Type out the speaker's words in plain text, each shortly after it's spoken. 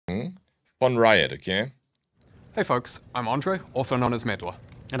von Riot, okay? Hey folks, I'm Andre, also known as Medler.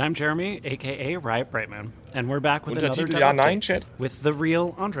 And I'm Jeremy, aka Riot Brightman. And we're back with another Untertitel dev ja, nein, update Chat? with the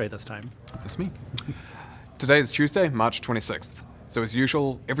real Andre this time. That's me. Today is Tuesday, March 26th. So as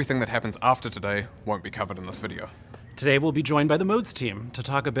usual, everything that happens after today won't be covered in this video. Today we'll be joined by the modes team to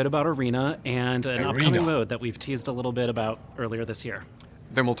talk a bit about Arena and an upcoming mode that we've teased a little bit about earlier this year.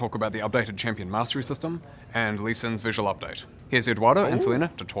 Then we'll talk about the updated Champion Mastery System and Lee Sin's visual update. Here's Eduardo and Selena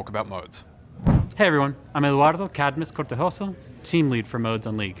to talk about modes. Hey everyone, I'm Eduardo Cadmus Cortejoso, team lead for modes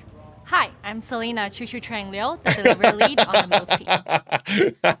on League. Hi, I'm Selena Chuchu Trang Liu, the delivery lead on the modes team.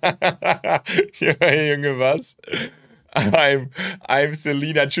 Junge, was? I'm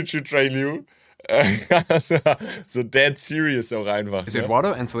Selena Chuchu Trang Liu. So dead serious auch einfach. Here's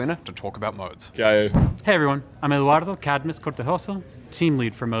Eduardo and Selena to talk about modes. Geil. Hey everyone, I'm Eduardo Cadmus Cortejoso, team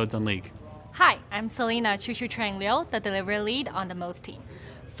lead for modes on League. Hi, I'm Selena Chuchu Trang Liu, the delivery lead on the modes team.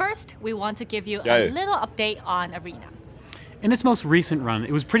 First, we want to give you a little update on Arena. In its most recent run,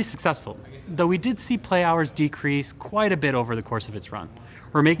 it was pretty successful, though we did see play hours decrease quite a bit over the course of its run.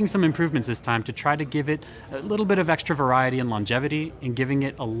 We're making some improvements this time to try to give it a little bit of extra variety and longevity and giving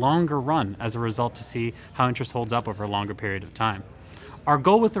it a longer run as a result to see how interest holds up over a longer period of time. Our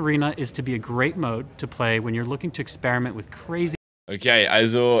goal with Arena is to be a great mode to play when you're looking to experiment with crazy Okay,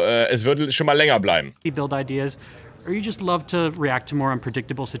 also es wird schon mal länger bleiben. build ideas, or you just love to react to more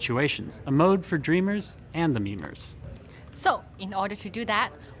unpredictable situations. A mode for dreamers and the memers. So, in order to do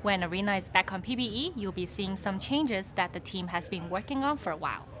that, when Arena is back on PVE, you'll be seeing some changes that the team has been working on for a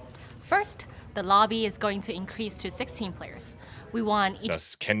while. First, the lobby is going to increase to 16 players. We want each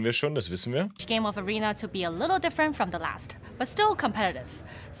Das kennen wir schon, das wissen wir. game of Arena to be a little different from the last, but still competitive.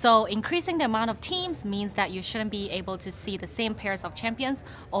 So increasing the amount of teams means that you shouldn't be able to see the same pairs of champions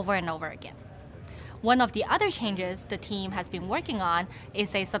over and over again. One of the other changes the team has been working on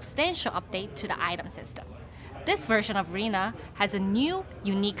is a substantial update to the item system. This version of Arena has a new,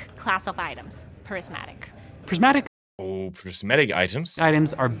 unique class of items, Prismatic. Prismatic Oh, prismatic items.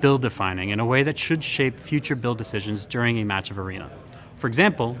 items are build defining in a way that should shape future build decisions during a match of Arena. For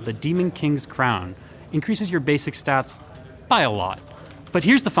example, the Demon King's Crown increases your basic stats by a lot. But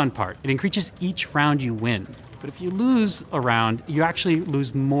here's the fun part, it increases each round you win. But if you lose a round, you actually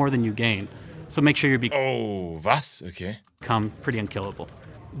lose more than you gain. So make sure you Oh, was? Okay. become pretty unkillable.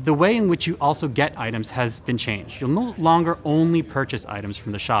 The way in which you also get items has been changed. You'll no longer only purchase items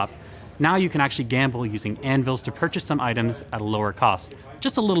from the shop. Now you can actually gamble using anvils to purchase some items at a lower cost,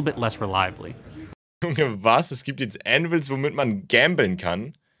 just a little bit less reliably. Junge, was? Es gibt jetzt Anvils, womit man gamblen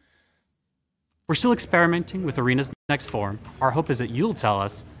kann. We're still experimenting with Arena's next form. Our hope is that you'll tell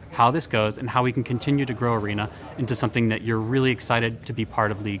us how this goes and how we can continue to grow Arena into something that you're really excited to be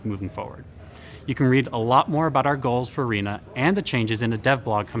part of League moving forward. You can read a lot more about our goals for Arena and the changes in a dev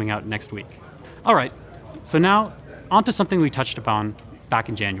blog coming out next week. All right, so now on to something we touched upon back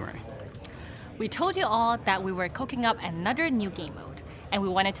in January. We told you all that we were cooking up another new game mode, and we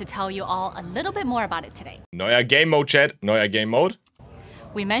wanted to tell you all a little bit more about it today. Neuer Game Mode, Chat. Neuer Game Mode.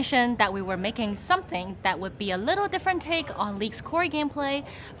 We mentioned that we were making something that would be a little different take on League's core gameplay,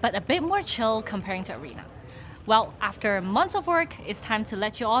 but a bit more chill comparing to Arena. Well, after months of work, it's time to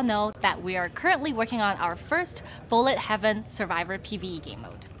let you all know that we are currently working on our first Bullet Heaven Survivor PvE game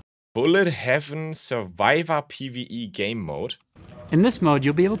mode. Bullet Heaven Survivor PvE Game Mode. In this mode,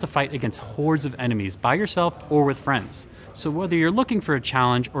 you'll be able to fight against hordes of enemies by yourself or with friends. So whether you're looking for a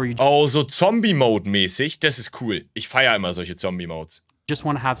challenge or you Oh, so Zombie-Mode-mäßig. Das ist cool. Ich feiere immer solche Zombie-Modes. just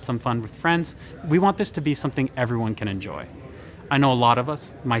want to have some fun with friends, we want this to be something everyone can enjoy. I know a lot of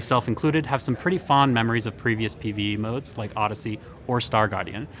us, myself included, have some pretty fond memories of previous PvE modes like Odyssey or Star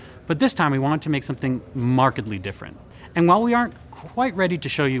Guardian, but this time we wanted to make something markedly different. And while we aren't quite ready to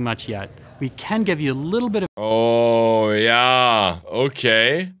show you much yet, we can give you a little bit of Oh, ja.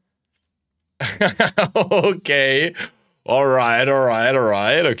 Okay. Okay. Alright,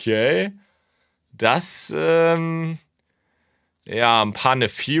 okay. Das, ja, ein paar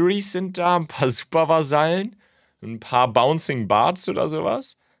Nefiris sind da, ein paar Supervasallen, ein paar Bouncing Bards oder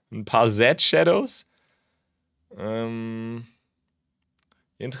sowas, ein paar Z-Shadows.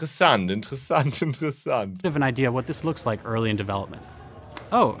 Interessant. of an idea what this looks like early in development.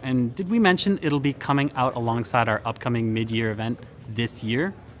 Oh, and did we mention it'll be coming out alongside our upcoming mid-year event this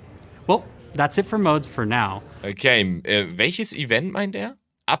year? Well, that's it for modes for now. Okay, welches Event meint er?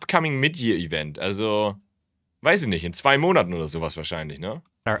 Upcoming Mid-Year Event, also, weiß ich nicht, in 2 Monaten oder sowas wahrscheinlich, ne?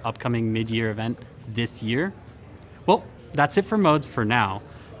 Our upcoming mid-year event this year? Well, that's it for modes for now,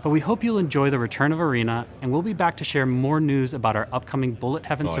 but we hope you'll enjoy the return of Arena, and we'll be back to share more news about our upcoming Bullet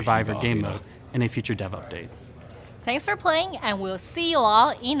Heaven Survivor game mode in a future dev update. Thanks for playing, and we'll see you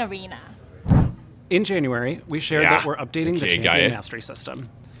all in Arena. In January, we shared that we're updating the Champion Mastery system.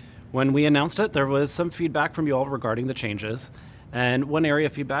 When we announced it, there was some feedback from you all regarding the changes. And one area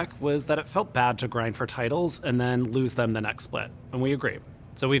of feedback was that it felt bad to grind for titles and then lose them the next split. And we agree.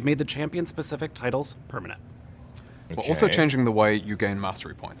 So we've made the champion-specific titles permanent. We're also changing the way you gain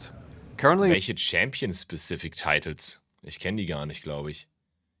Mastery Points. Currently... Welche Champion-Specific Titles? Ich kenne die gar nicht, glaube ich.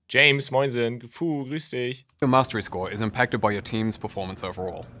 James, moinsen. Grüß dich. Your Mastery score is impacted by your team's performance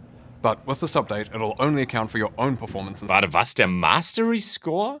overall. But with this update, it'll only account for your own performance. Warte, was? Der Mastery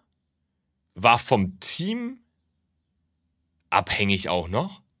Score war vom Team abhängig auch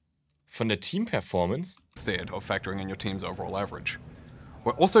noch? Von der Team-Performance? Instead of factoring in your team's overall average.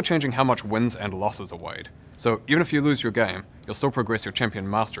 We're also changing how much wins and losses are weighed. So even if you lose your game, you'll still progress your champion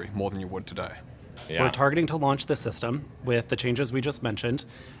mastery more than you would today. Yeah. We're targeting to launch this system with the changes we just mentioned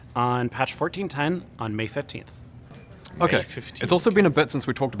on patch 14.10 on May 15th. Okay, it's also been a bit since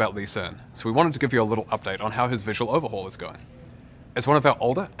we talked about Lee Sin, so we wanted to give you a little update on how his visual overhaul is going. As one of our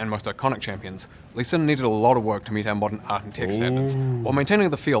older and most iconic champions, Lee Sin needed a lot of work to meet our modern art and tech standards, while maintaining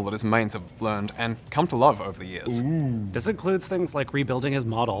the feel that his mains have learned and come to love over the years. This includes things like rebuilding his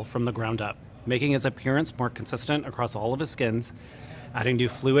model from the ground up, making his appearance more consistent across all of his skins, adding new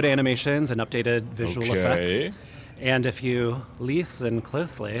fluid animations and updated visual effects. And if you listen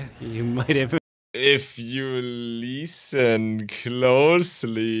closely, you might even be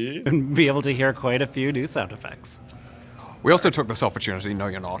able to hear quite a few new sound effects. We also took this opportunity, no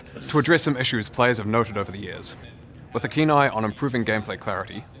you're not, to address some issues players have noted over the years. With a keen eye on improving gameplay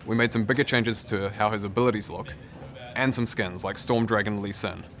clarity, we made some bigger changes to how his abilities look, and some skins like Storm Dragon Lee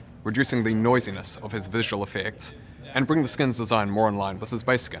Sin, reducing the noisiness of his visual effects, and bring the skin's design more in line with his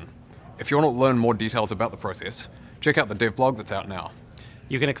base skin. If you want to learn more details about the process, check out the dev blog that's out now.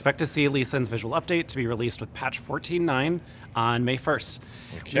 You can expect to see Lee Sin's visual update to be released with patch 14.9 on May 1st.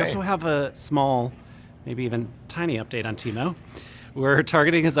 We also have a small, maybe even tiny update on Teemo. We're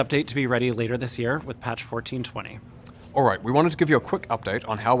targeting his update to be ready later this year with patch 14.20. Alright, we wanted to give you a quick update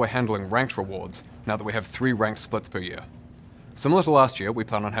on how we're handling ranked rewards now that we have 3 ranked splits per year. Similar to last year, we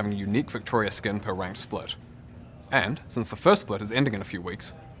plan on having a unique Victoria skin per ranked split. And, since the first split is ending in a few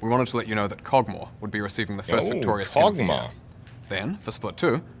weeks, we wanted to let you know that Cogmore would be receiving the first Victoria skin of the year. Then, for Split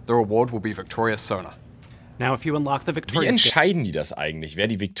 2, the reward will be Victorious Sona. Now, if you unlock the Victorious Wie entscheiden die das eigentlich, wer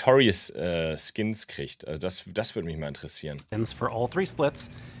die Victorious Skins kriegt? Also das würde mich mal interessieren. For all 3 splits,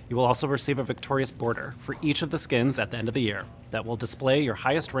 you will also receive a Victorious border for each of the skins at the end of the year that will display your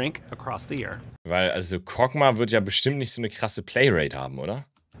highest rank across the year. Weil, also Kog'Maw wird ja bestimmt nicht so eine krasse Playrate haben, oder?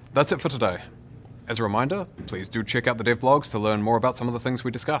 That's it for today. As a reminder, please do check out the dev blogs to learn more about some of the things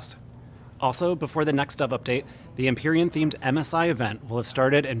we discussed. Also, before the next dev update, the Empyrean-themed MSI event will have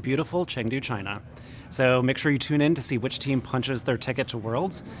started in beautiful Chengdu, China. So make sure you tune in to see which team punches their ticket to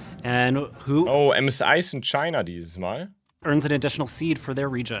Worlds and who MSI ist in China dieses Mal. Earns an additional seed for their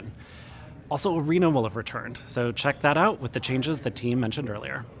region. Also, Arena will have returned, so check that out with the changes the team mentioned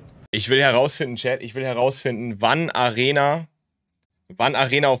earlier. Ich will herausfinden, Chat, wann Arena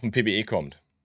auf dem PBE kommt.